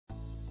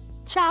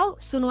Ciao,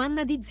 sono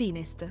Anna di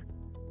ZNest.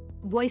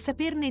 Vuoi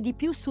saperne di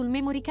più sul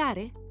memory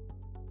care?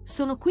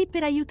 Sono qui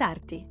per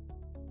aiutarti.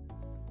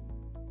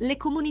 Le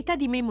comunità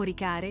di memory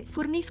care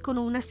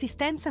forniscono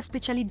un'assistenza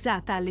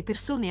specializzata alle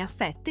persone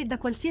affette da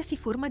qualsiasi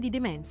forma di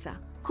demenza,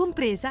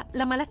 compresa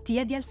la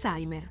malattia di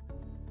Alzheimer.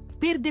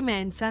 Per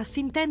demenza si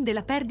intende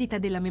la perdita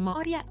della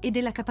memoria e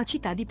della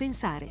capacità di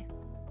pensare.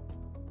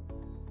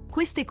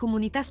 Queste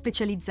comunità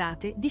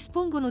specializzate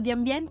dispongono di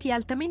ambienti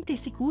altamente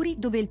sicuri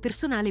dove il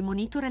personale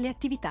monitora le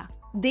attività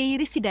dei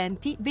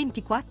residenti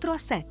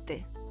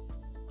 24/7.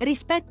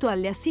 Rispetto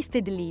alle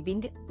assisted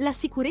living, la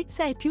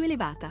sicurezza è più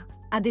elevata,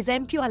 ad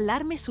esempio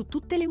allarme su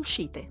tutte le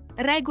uscite,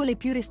 regole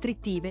più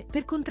restrittive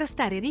per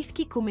contrastare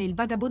rischi come il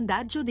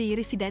vagabondaggio dei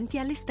residenti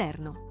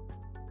all'esterno.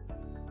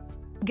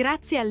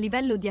 Grazie al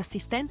livello di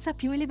assistenza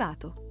più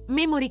elevato,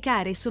 memory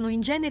care sono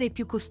in genere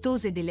più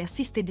costose delle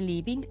assisted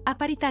living a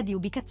parità di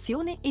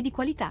ubicazione e di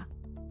qualità.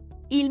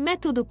 Il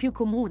metodo più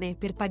comune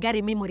per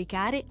pagare memory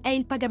care è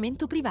il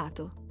pagamento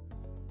privato.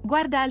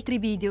 Guarda altri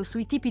video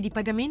sui tipi di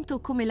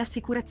pagamento come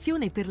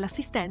l'assicurazione per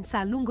l'assistenza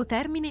a lungo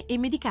termine e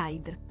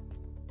Medicaid.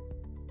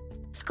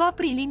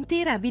 Scopri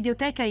l'intera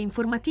videoteca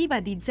informativa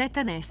di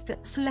ZNest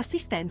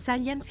sull'assistenza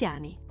agli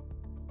anziani.